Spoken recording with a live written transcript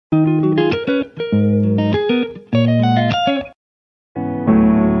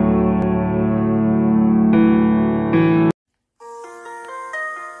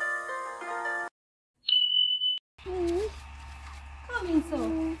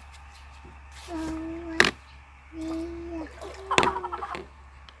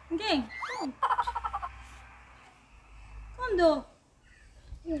Gang, come. Come though.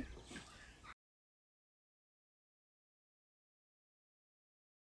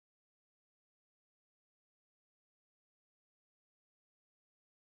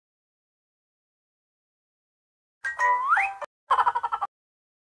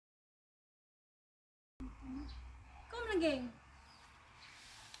 Come na gang.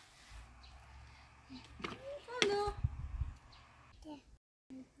 Come though.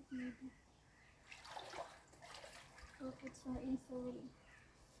 Oh, it's so inside.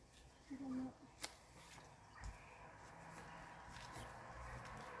 I don't know.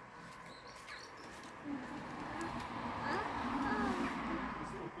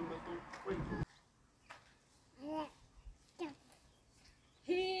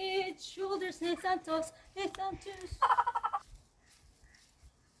 Head, shoulders, knees and toes, knees and toes.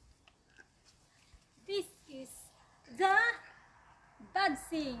 This is the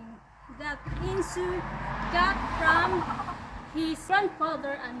dancing that Insu got from his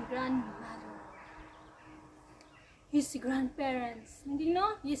grandfather and grandmother. His grandparents. And you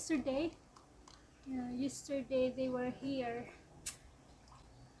know, yesterday they were here.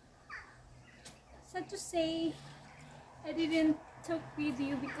 Sad to say, I didn't took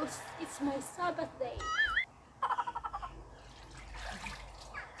video because it's my Sabbath day.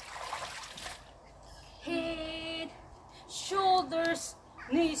 Head, shoulders,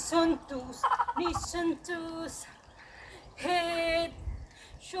 knees and toes, knees and toes. Head,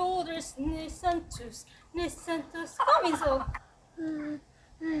 shoulders, knees and toes, knees and toes. Come in, so you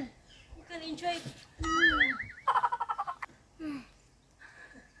can enjoy it.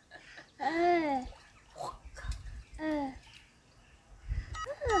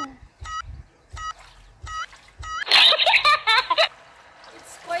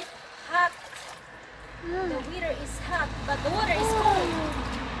 It's quite hot. The weather is hot, but the water is cold.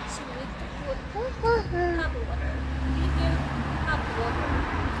 So we need to put hot water. Medium hot water.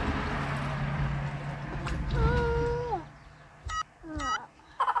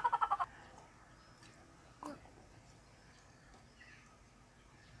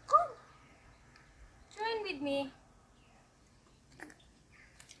 Come, join with me.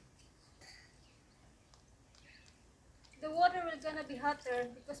 The water will gonna be hotter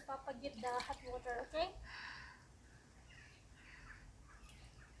because Papa get the hot water, okay?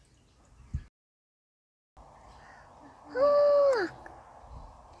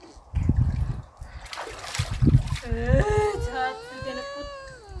 It's hot. We're gonna put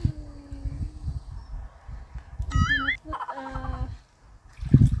hot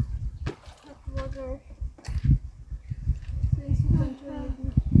water. So you can join with me.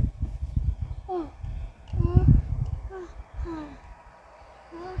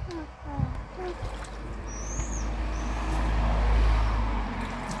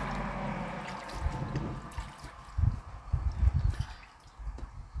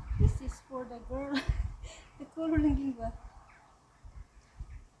 This is for the girl. The color lang ba?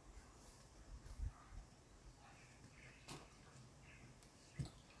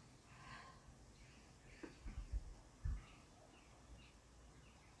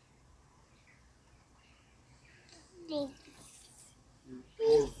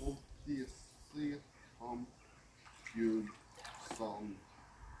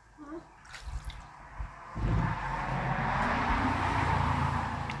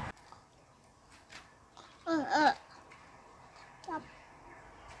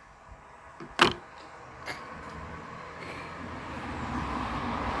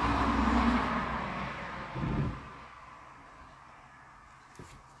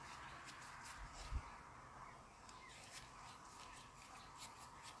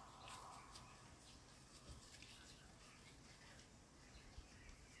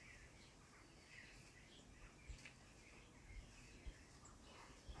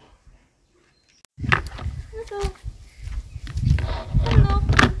 Hello. Hello.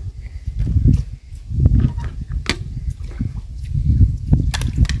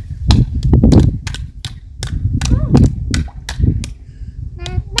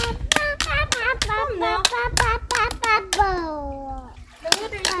 Come now. The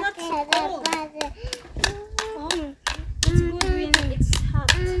water is not so cold. Oh, it's good when it's hot.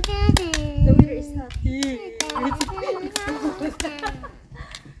 The water is hot.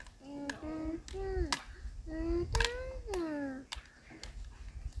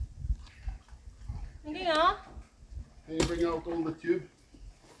 Hindi nga. Can you bring out all the tube?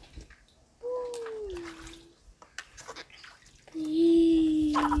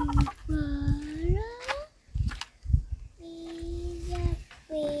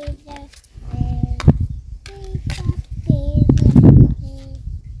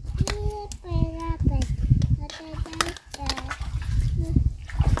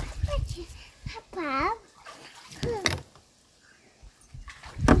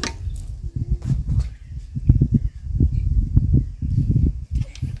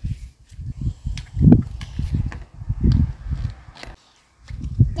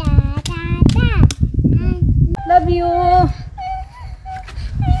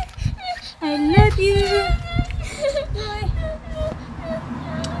 I love you. Bye.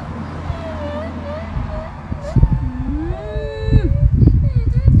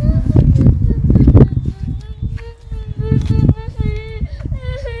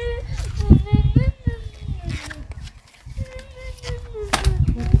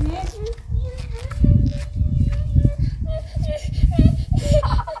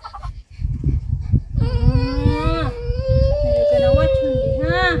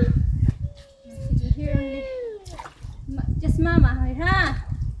 Mama, ha?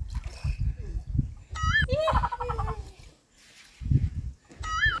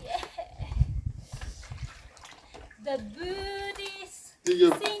 The boat is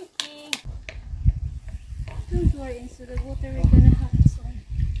sinking. Don't worry, into the water we're gonna have some.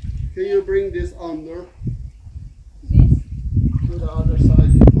 Can you bring this under? This? To the other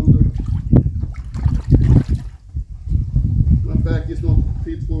side, under. My back is not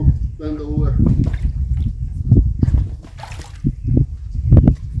fit for bend over.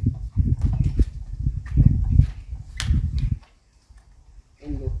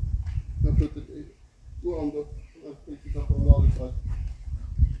 Under. I put it, go under. I pick it up on the other side.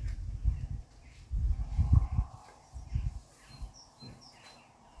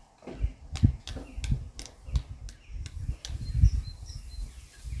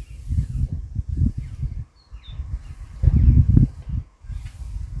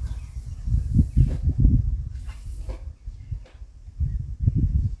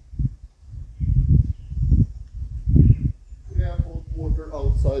 We have hot water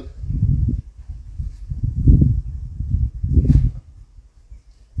outside.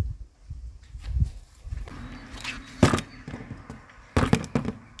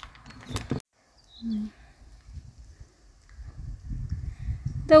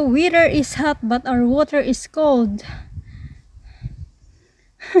 The weather is hot, but our water is cold.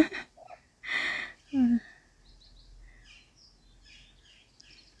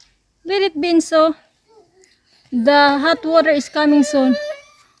 Let it be so. The hot water is coming soon.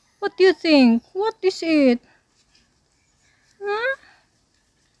 What do you think? What is it? Huh?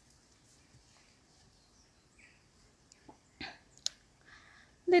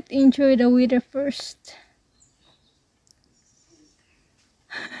 Let's enjoy the weather first.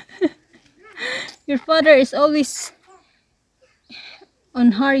 Your father is always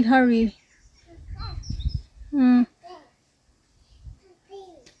on hurry.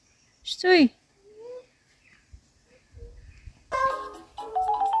 Stoy.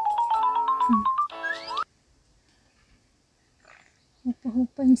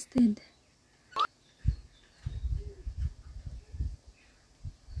 Hupa instead.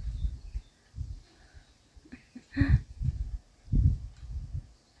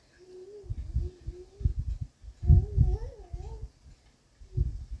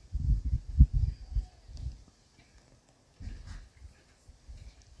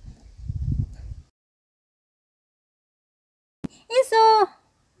 Iso!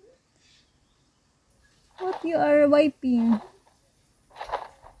 What you are wiping?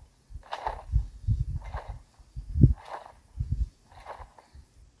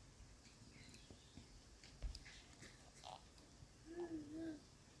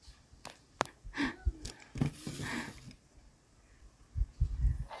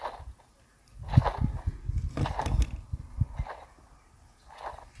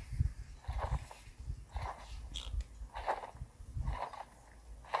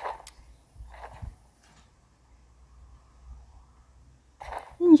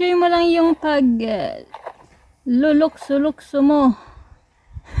 Enjoy mo lang yung pag lulukso mo.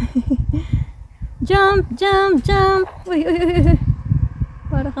 Jump, jump, jump. Uy.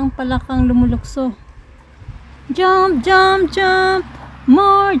 Para kang palakang lumulukso. Jump, jump, jump.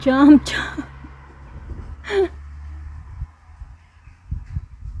 More jump, jump.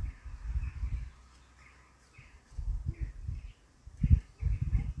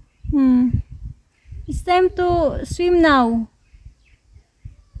 It's time to swim now.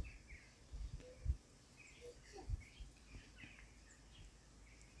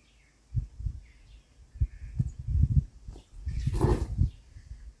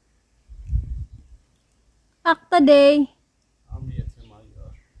 Akta day.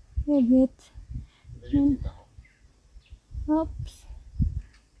 Jag vet. Oops.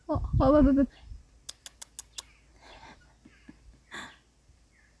 Oh.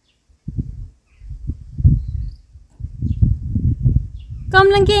 Come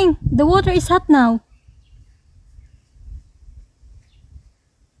lang, King. The water is hot now.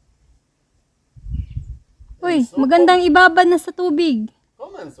 Uy, magandang ibabad na sa tubig.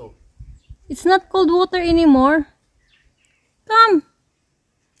 It's not cold water anymore. Come.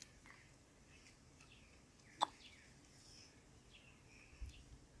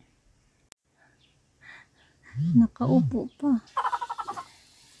 Nakaupo pa.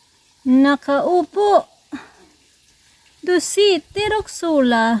 Nakaupo. Dusi, tirok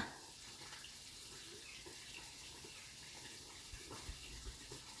sula.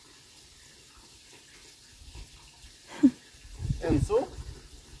 Enzo?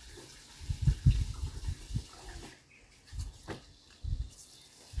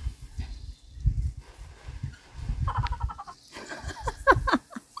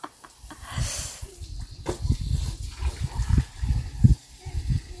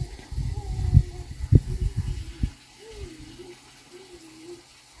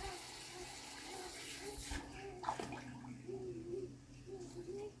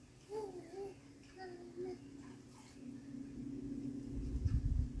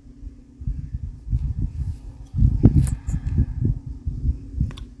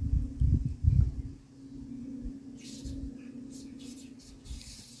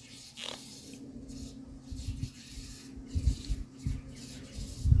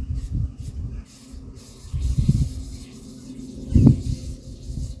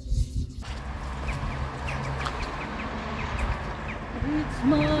 It's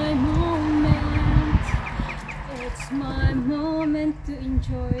my moment. It's my moment to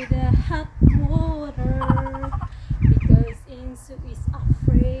enjoy the hot water because Insu is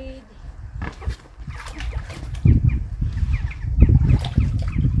afraid